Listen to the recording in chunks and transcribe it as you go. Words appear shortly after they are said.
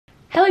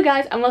Hello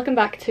guys and welcome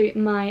back to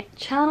my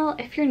channel.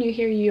 If you're new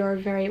here, you're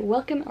very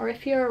welcome, or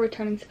if you're a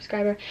returning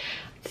subscriber,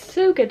 it's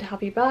so good to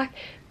have you back.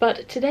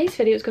 But today's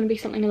video is going to be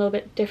something a little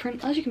bit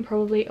different, as you can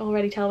probably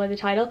already tell by the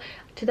title.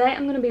 Today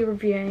I'm going to be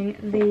reviewing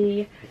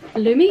the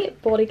Lumie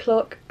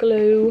Bodyclock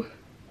Glow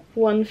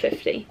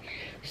 150.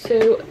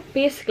 So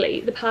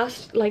basically the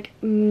past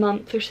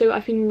month or so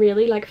I've been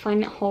really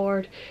finding it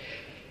hard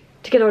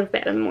to get out of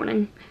bed in the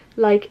morning.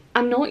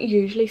 I'm not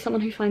usually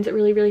someone who finds it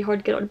really hard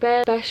to get out of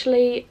bed,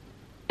 especially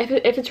if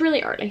it's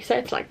really early. Say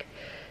it's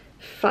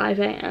 5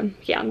 AM,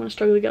 yeah, I'm gonna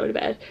struggle to get out of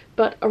bed.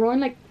 But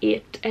around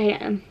 8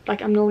 AM,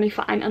 I'm normally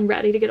fine and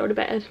ready to get out of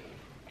bed.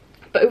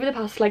 But over the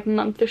past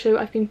month or so,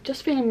 I've been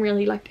just feeling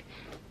really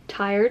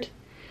tired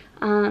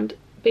and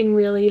been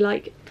really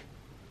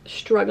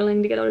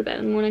struggling to get out of bed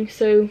in the morning.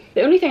 So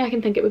the only thing I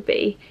can think it would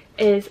be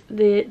is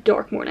the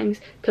dark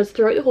mornings, because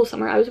throughout the whole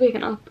summer I was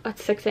waking up at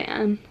 6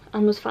 AM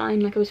and was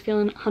fine. I was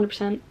feeling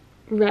 100%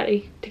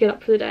 ready to get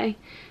up for the day,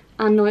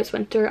 and now it's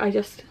winter, I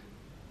just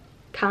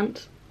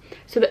can't.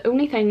 So the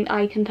only thing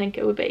I can think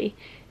it would be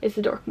is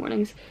the dark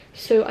mornings.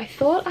 So I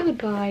thought I would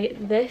buy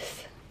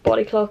this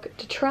body clock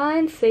to try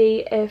and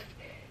see if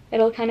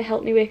it'll kind of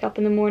help me wake up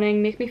in the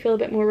morning, make me feel a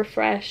bit more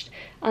refreshed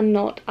and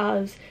not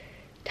as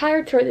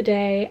tired throughout the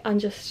day and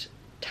just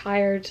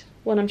tired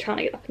when I'm trying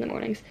to get up in the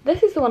mornings.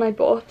 This is the one I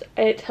bought.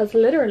 It has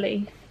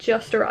literally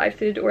just arrived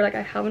through the door.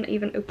 I haven't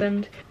even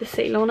opened the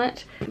seal on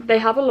it. They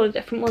have a lot of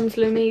different ones,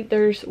 Lumie.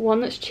 There's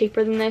one that's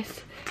cheaper than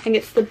this. I think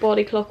it's the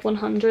Bodyclock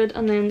 100,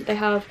 and then they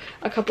have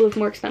a couple of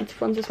more expensive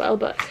ones as well,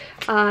 but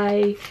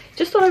I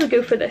just thought I would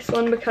go for this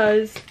one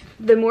because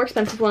the more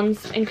expensive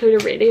ones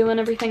include a radio and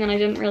everything, and I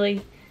didn't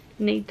really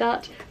need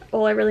that.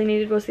 All I really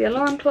needed was the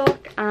alarm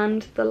clock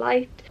and the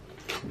light.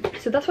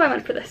 So that's why I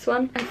went for this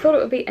one. I thought it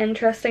would be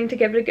interesting to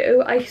give it a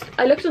go.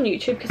 I looked on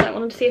YouTube because I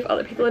wanted to see if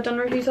other people had done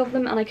reviews of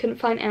them, and I couldn't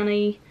find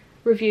any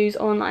reviews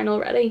online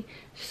already.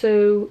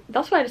 So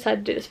that's why I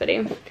decided to do this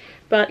video.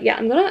 But yeah,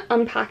 I'm going to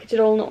unpackage it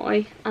all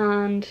now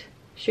and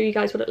show you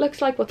guys what it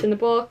looks like, what's in the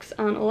box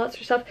and all that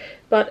sort of stuff.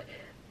 But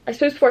I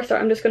suppose before I start,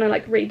 I'm just going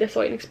to read this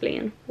out and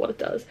explain what it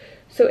does.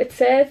 So it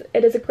says,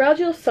 it is a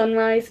gradual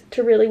sunrise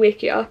to really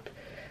wake you up.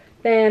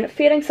 Then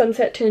fading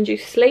sunset to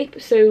induce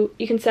sleep, so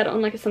you can set it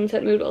on a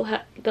sunset mode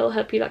that'll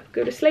help you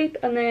go to sleep.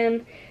 And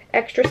then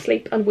extra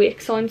sleep and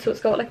wake sounds, so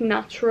it's got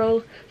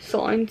natural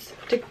sounds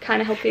to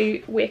kind of help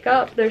you wake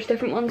up. There's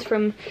different ones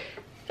from,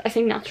 I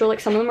think, natural,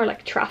 some of them are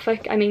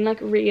traffic, I mean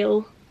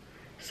real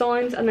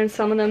sounds, and then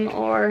some of them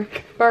are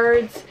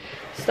birds,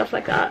 stuff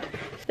like that.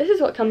 This is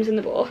what comes in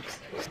the box.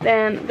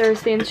 Then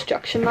there's the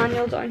instruction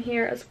manual down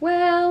here as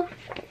well,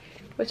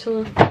 which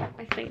will,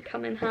 I think,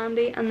 come in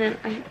handy. And then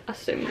I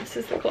assume this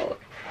is the clock.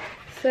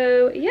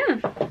 So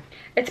yeah,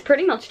 it's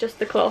pretty much just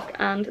the clock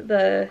and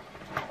the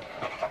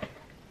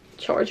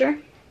charger.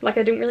 I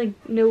don't really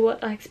know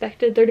what I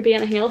expected there to be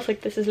anything else.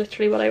 This is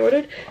literally what I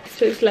ordered.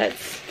 So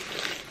let's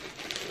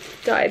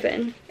dive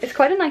in. It's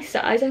quite a nice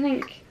size, I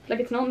think.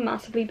 It's not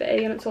massively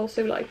big, and it's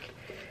also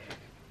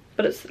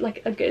but it's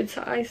a good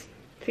size.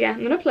 So yeah,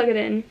 I'm gonna plug it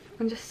in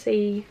and just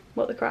see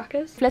what the crack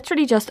is. I've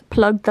literally just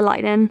plugged the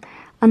light in,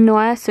 and now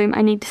I assume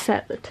I need to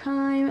set the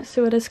time.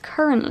 So it is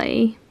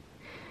currently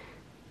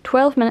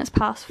 12 minutes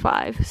past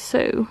 5.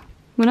 So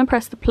I'm gonna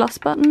press the plus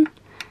button.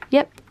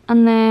 Yep.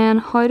 And then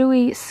how do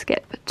we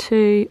skip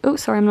to, oh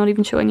sorry, I'm not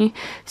even showing you.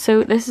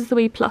 So this is the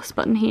wee plus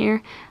button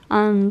here,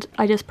 and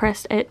I just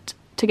pressed it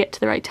to get to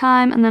the right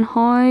time. And then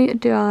how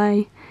do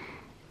I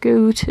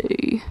go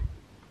to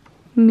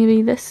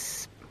maybe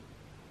this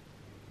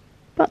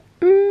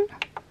button?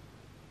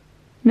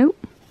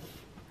 Nope.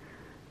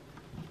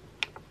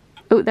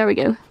 Oh, there we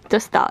go.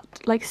 Just that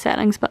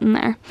settings button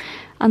there.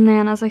 And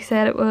then, as I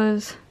said,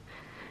 it's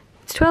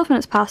 12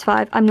 minutes past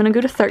 5. I'm gonna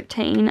go to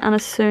 13, and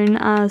as soon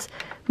as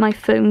my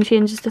phone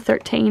changes to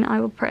 13, I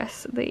will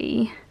press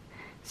the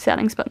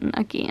settings button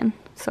again.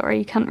 Sorry,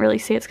 you can't really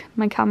see it,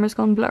 my camera's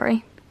gone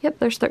blurry. Yep,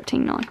 there's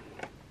 13 now.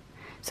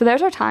 So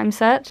there's our time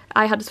set.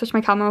 I had to switch my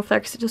camera off there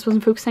because it just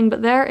wasn't focusing,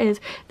 but there is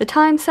the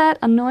time set.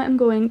 And now I'm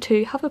going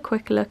to have a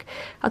quick look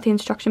at the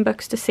instruction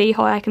books to see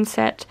how I can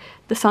set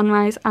the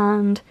sunrise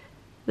and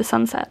the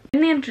sunset.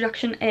 In the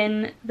introduction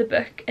in the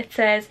book, it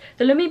says,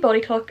 the Lumie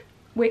Body Clock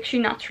wakes you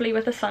naturally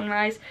with a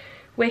sunrise.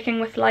 Waking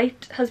with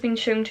light has been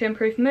shown to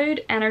improve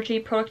mood, energy,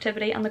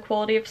 productivity and the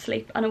quality of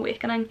sleep and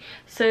awakening.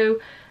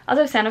 So as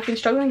I was saying, I've been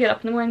struggling to get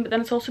up in the morning, but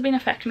then it's also been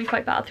affecting me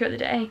quite bad throughout the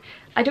day.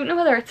 I don't know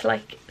whether it's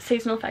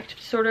seasonal affective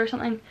disorder or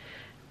something,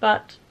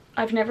 but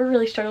I've never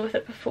really struggled with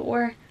it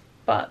before.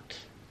 But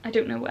I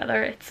don't know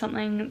whether it's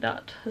something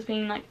that has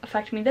been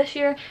affecting me this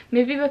year.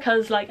 Maybe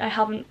because I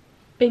haven't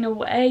been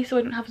away, so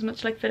I don't have as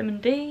much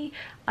vitamin D.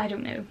 I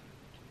don't know.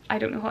 I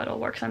don't know how it all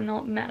works. I'm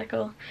not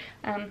medical.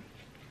 I'm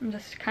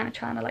just kind of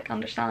trying to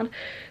understand.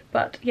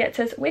 But yeah, it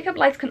says wake up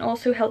lights can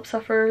also help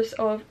sufferers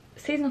of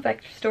seasonal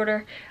affective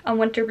disorder and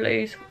winter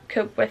blues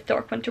cope with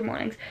dark winter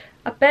mornings.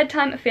 At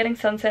bedtime, a fading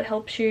sunset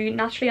helps you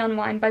naturally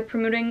unwind by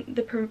promoting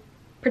the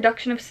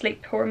production of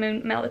sleep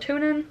hormone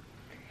melatonin.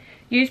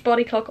 Use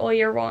Bodyclock all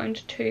year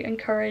round to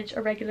encourage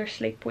a regular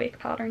sleep-wake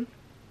pattern.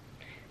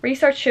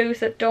 Research shows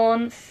that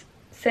dawn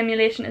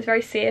simulation is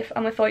very safe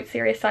and without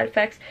serious side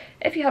effects.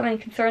 If you have any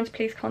concerns,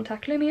 please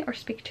contact Lumie or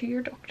speak to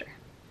your doctor.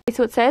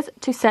 So it says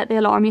to set the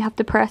alarm you have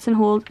to press and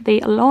hold the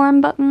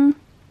alarm button.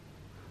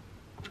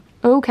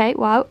 Okay,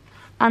 wow.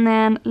 And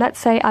then let's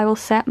say I will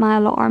set my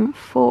alarm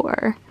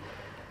for...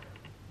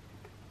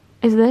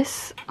 Is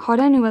this... How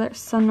do I know whether it's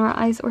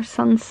sunrise or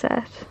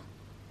sunset?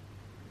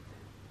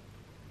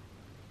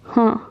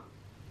 Huh.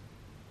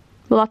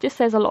 Well, that just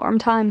says alarm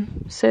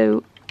time.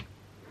 So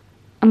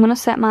I'm going to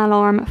set my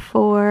alarm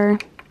for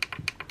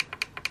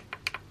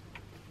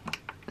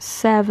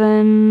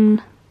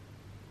 7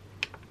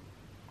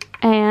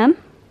 a.m.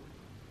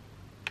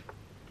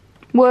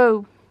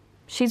 Whoa,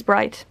 she's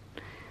bright.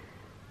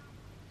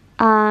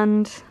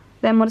 And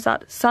then what is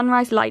that?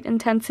 Sunrise light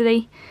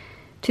intensity.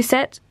 To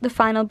set the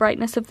final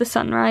brightness of the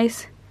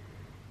sunrise.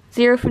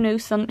 0 for no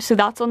sun. So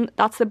that's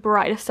the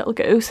brightest it'll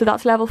go. So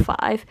that's level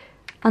 5.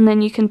 And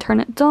then you can turn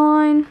it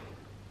down.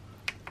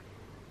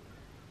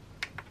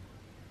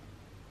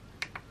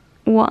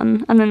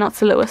 1. And then that's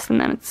the lowest, and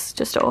then it's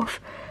just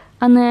off.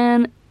 And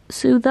then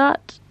so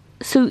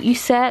you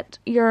set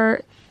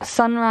your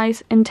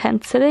sunrise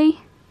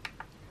intensity.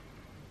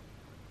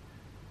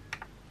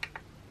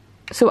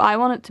 So I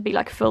want it to be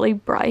like fully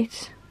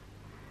bright.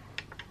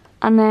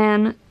 And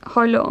then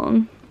how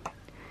long? I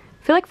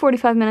feel like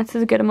 45 minutes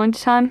is a good amount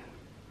of time.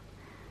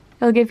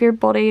 It'll give your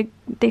body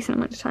a decent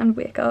amount of time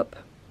to wake up.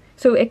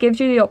 So it gives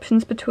you the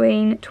options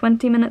between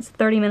 20 minutes,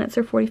 30 minutes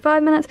or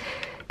 45 minutes.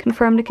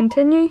 Confirm to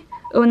continue.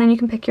 Oh, and then you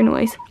can pick your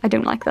noise. I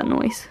don't like that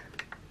noise.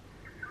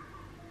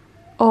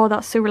 Oh,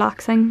 that's so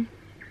relaxing.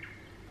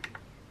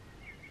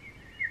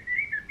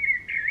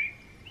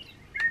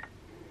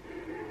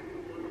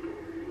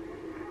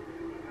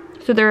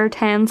 So there are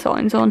 10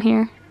 sounds on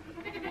here.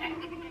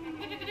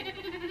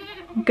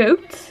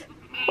 Goats?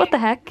 What the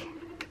heck?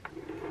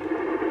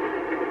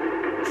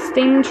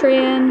 Steam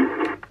train.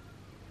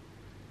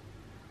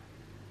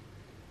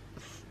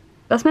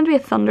 That's meant to be a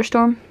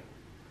thunderstorm.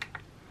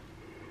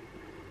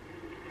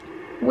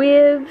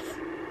 Waves.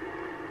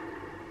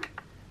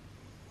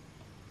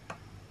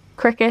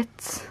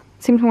 Crickets.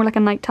 Seems more like a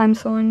nighttime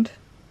sound.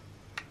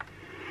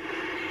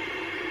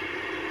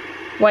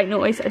 White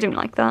noise. I don't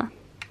like that.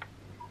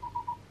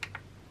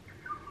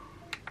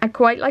 I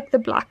quite like the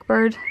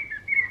blackbird.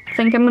 I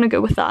think I'm going to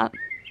go with that.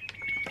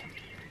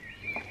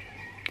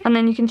 And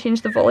then you can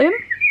change the volume.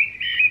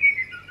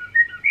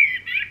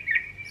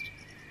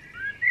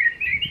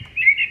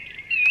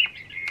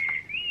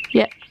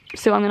 Yeah,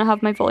 so I'm going to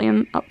have my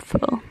volume up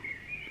full.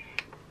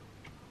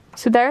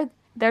 So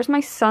there's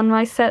my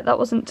sunrise set. That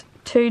wasn't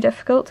too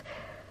difficult.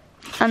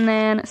 And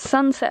then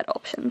sunset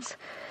options.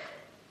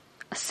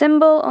 A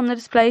symbol on the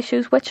display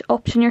shows which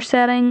option you're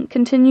setting.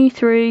 Continue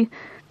through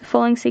the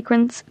following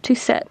sequence to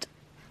set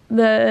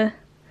the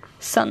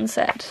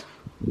sunset.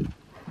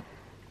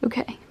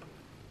 Okay.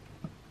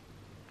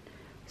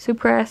 So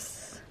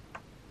press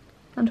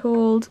and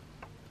hold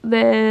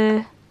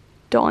the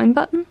down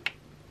button.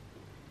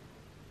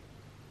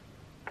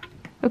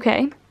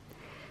 Okay.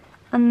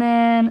 And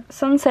then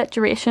sunset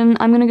duration,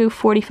 I'm going to go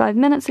 45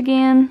 minutes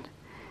again.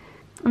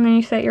 And then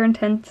you set your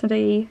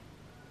intensity.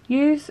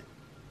 Use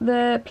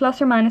the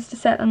plus or minus to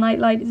set a night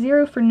light,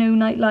 0 for no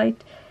night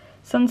light.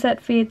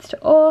 Sunset fades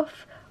to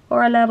off,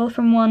 or a level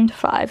from 1 to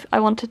 5. I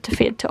want it to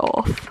fade to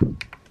off,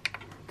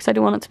 because I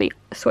don't want it to be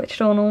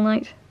switched on all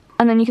night.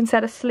 And then you can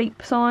set a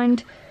sleep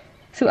sound.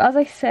 So as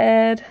I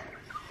said,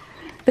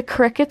 the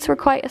crickets were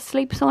quite a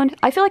sleep sound.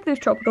 I feel like those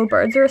tropical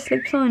birds are a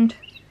sleep sound.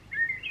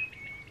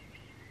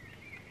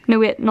 No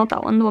wait, not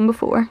that one, the one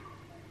before.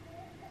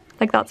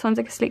 Like that sounds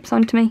like a sleep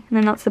sound to me. And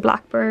then that's the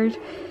blackbird.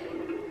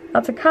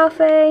 That's a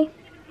cafe.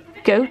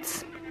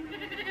 Goats.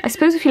 I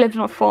suppose if you lived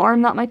on a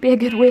farm that might be a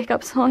good wake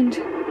up sound.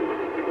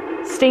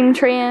 Steam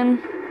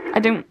train.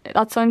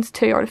 That sounds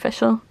too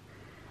artificial.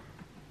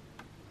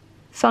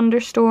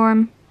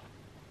 Thunderstorm.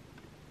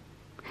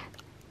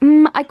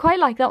 I quite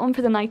like that one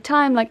for the night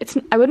time. Like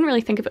I wouldn't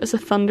really think of it as a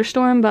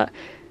thunderstorm, but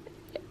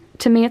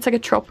to me it's like a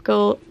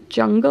tropical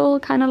jungle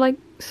kind of like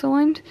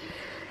sound.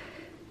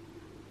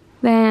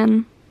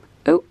 Then,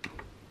 oh,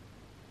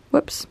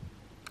 whoops.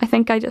 I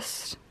think I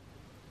just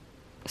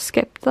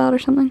skipped that or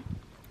something.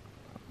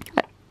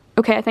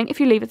 Okay, I think if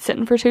you leave it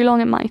sitting for too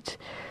long it might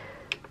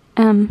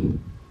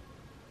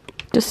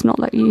just not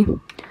let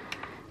you.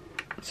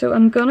 So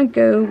I'm gonna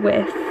go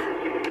with,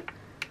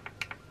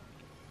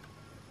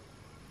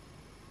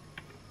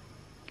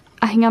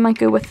 I think I might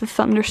go with the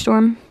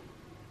thunderstorm.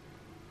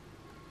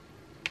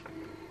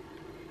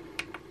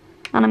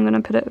 And I'm going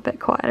to put it a bit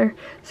quieter.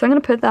 So I'm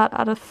going to put that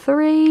at a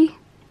 3.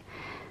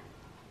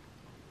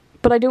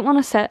 But I don't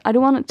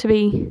want it to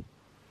be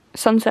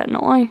sunset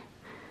now.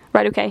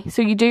 Right, okay.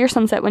 So you do your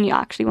sunset when you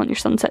actually want your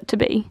sunset to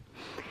be.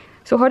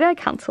 So how do I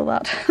cancel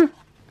that?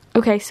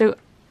 Okay, so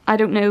I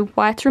don't know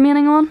why it's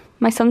remaining on.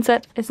 My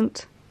sunset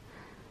isn't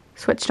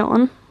switched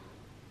on.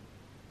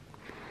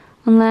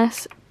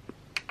 Unless,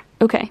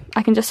 okay,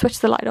 I can just switch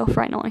the light off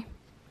right now.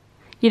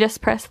 You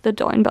just press the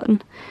down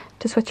button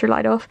to switch your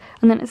light off.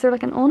 And then is there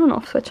like an on and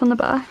off switch on the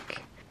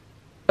back?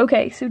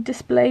 Okay, so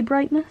display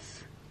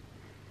brightness.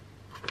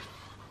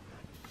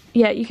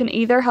 Yeah, you can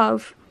either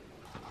have,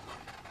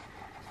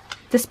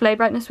 display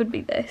brightness would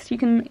be this. You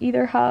can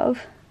either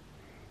have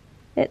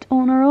it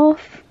on or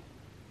off.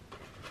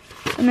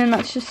 And then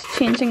that's just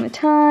changing the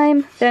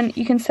time. Then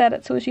you can set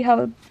it so as you have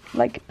a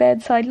like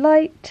bedside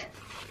light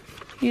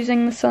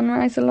using the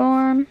sunrise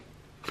alarm.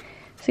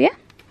 So yeah,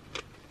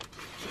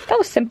 that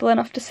was simple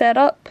enough to set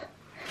up.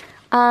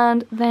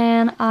 And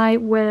then I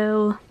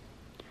will,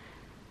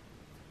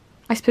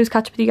 I suppose,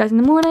 catch up with you guys in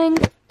the morning,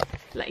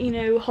 let you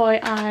know how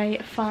I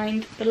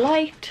find the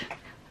light.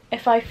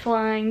 If I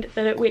find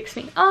that it wakes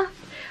me up,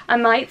 I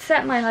might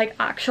set my like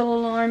actual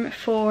alarm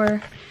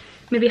for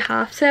maybe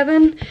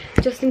 7:30,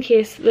 just in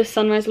case the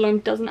sunrise alarm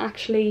doesn't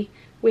actually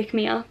wake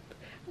me up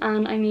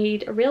and I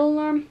need a real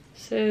alarm.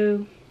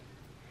 So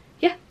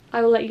yeah,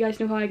 I will let you guys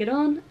know how I get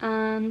on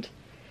and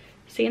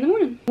see you in the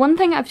morning. One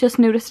thing I've just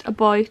noticed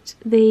about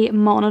the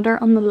monitor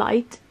on the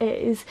light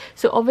is,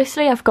 so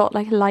obviously I've got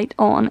like light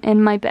on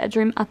in my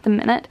bedroom at the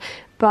minute,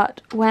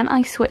 but when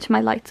I switch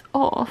my lights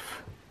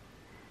off,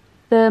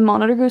 the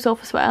monitor goes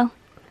off as well.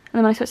 And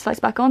then when I switch the lights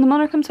back on, the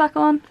monitor comes back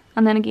on,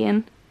 and then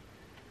again.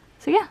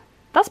 So yeah,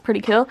 that's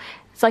pretty cool.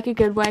 It's like a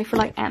good way for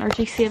like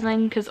energy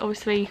saving, because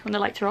obviously when the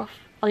lights are off,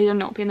 I'll either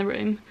not be in the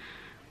room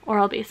or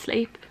I'll be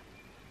asleep.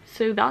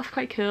 So that's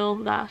quite cool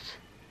that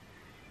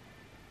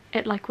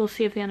it like will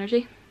save the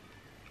energy.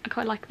 I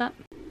quite like that.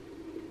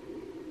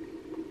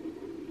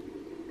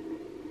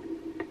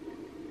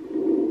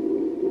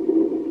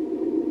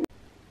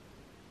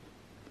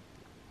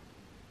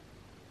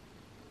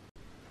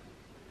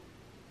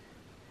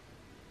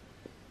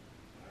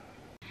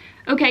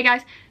 Okay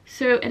guys,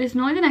 so it is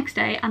now the next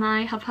day and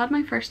I have had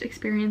my first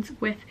experience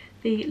with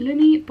the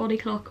Lumie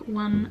Bodyclock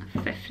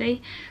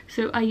 150.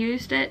 So I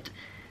used it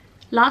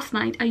last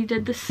night. I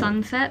did the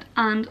sunset,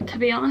 and to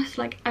be honest,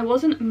 like I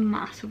wasn't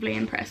massively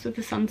impressed with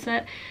the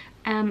sunset.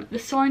 The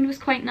sound was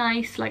quite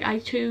nice. Like I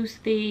chose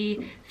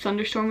the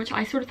thunderstorm, which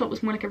I sort of thought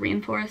was more like a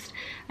rainforest.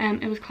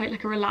 It was quite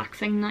like a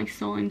relaxing, nice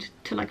sound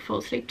to like fall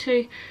asleep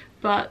to,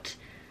 but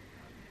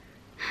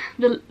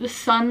the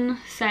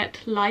sunset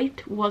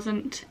light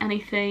wasn't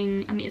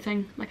anything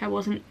amazing. Like I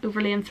wasn't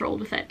overly enthralled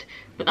with it,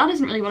 but that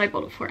isn't really what I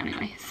bought it for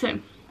anyway. So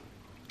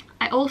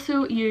I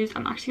also use,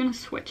 I'm actually going to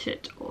switch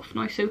it off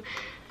now, so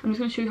I'm just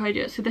going to show you how to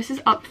do it. So this is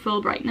up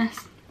full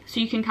brightness, so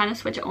you can kind of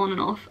switch it on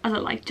and off as a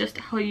light, just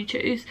how you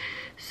choose.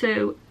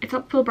 So it's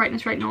up full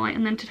brightness right now,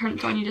 and then to turn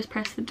it down you just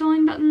press the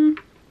down button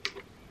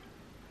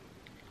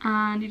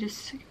and you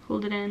just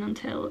hold it in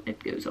until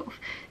it goes off.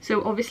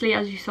 So obviously,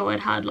 as you saw,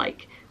 it had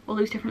like all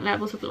those different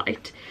levels of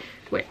light,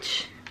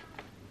 which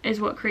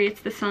is what creates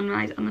the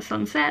sunrise and the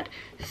sunset.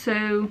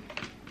 So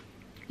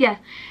yeah,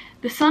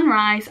 the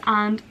sunrise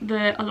and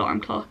the alarm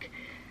clock,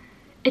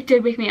 it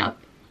did wake me up.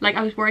 Like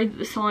I was worried that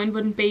the sound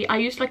wouldn't be, I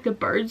used like the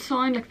bird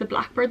sound, like the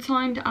blackbird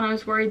sound, and I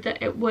was worried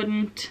that it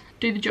wouldn't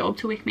do the job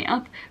to wake me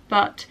up,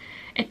 but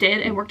it did.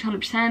 It worked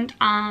 100%,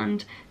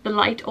 and the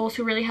light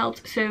also really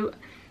helped. So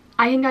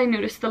I think I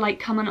noticed the light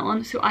coming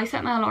on, so I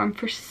set my alarm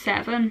for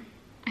 7,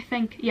 I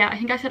think. Yeah, I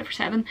think I set it for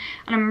 7, and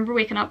I remember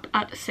waking up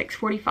at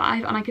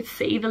 6:45 and I could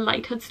see the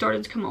light had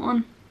started to come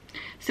on.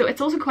 So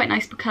it's also quite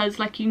nice because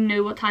like you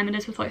know what time it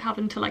is without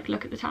having to like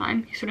look at the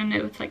time. You sort of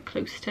know it's like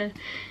close to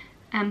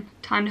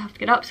time to have to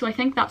get up. So I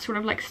think that sort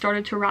of like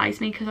started to rise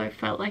me because I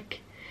felt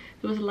like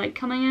there was a light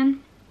coming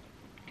in.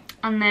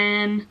 And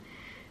then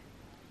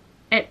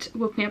it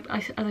woke me up,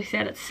 as I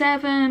said, at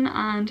 7,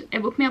 and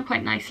it woke me up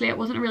quite nicely. It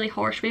wasn't a really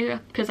harsh wake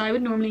up, because I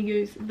would normally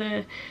use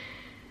the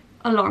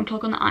alarm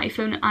clock on the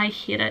iPhone. I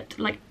hate it.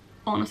 Like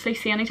honestly,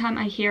 see, anytime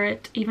I hear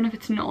it, even if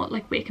it's not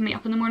like waking me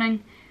up in the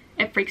morning,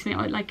 it freaks me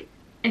out. Like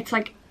it's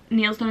like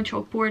nails down a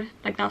chalkboard.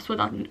 Like that's what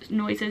that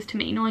noise is to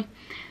me now.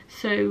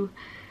 So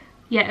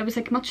yeah, it was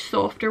like much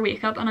softer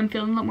wake up, and I'm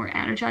feeling a lot more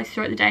energized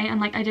throughout the day, and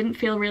like I didn't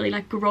feel really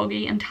like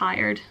groggy and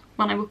tired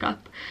when I woke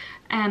up.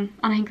 And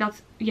I think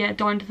that's, yeah,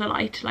 down to the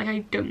light. Like I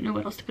don't know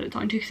what else to put it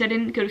down to, because I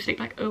didn't go to sleep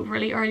like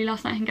overly early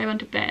last night. I think I went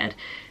to bed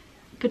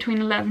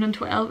between 11 and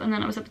 12, and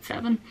then I was up at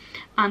 7,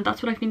 and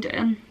that's what I've been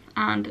doing,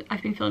 and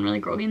I've been feeling really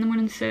groggy in the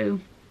morning. So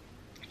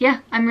yeah,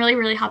 I'm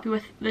really happy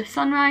with the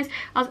sunrise.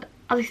 As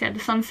I said,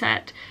 the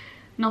sunset,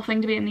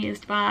 nothing to be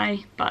amazed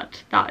by,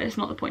 but that is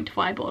not the point of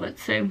why I bought it.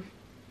 So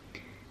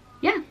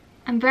yeah,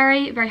 I'm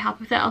very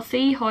happy with it. I'll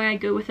see how I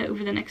go with it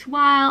over the next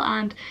while,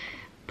 and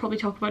probably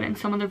talk about it in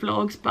some other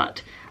vlogs.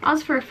 But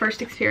as for a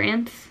first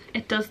experience,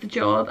 it does the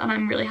job, and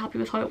I'm really happy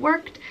with how it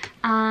worked.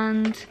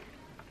 And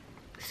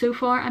so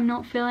far I'm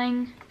not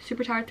feeling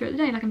super tired throughout the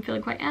day. Like I'm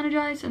feeling quite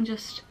energized and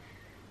just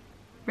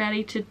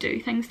ready to do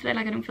things today.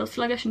 Like I don't feel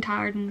sluggish and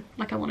tired and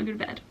like I want to go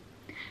to bed.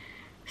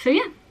 So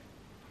yeah,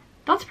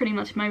 that's pretty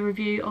much my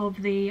review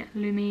of the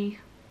Lumie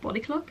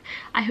Bodyclock.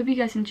 I hope you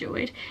guys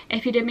enjoyed.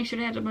 If you did, make sure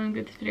to head up and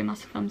give this video a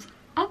massive thumbs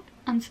up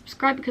and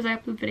subscribe, because I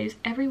upload videos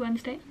every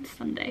Wednesday and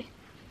Sunday.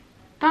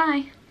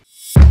 Bye!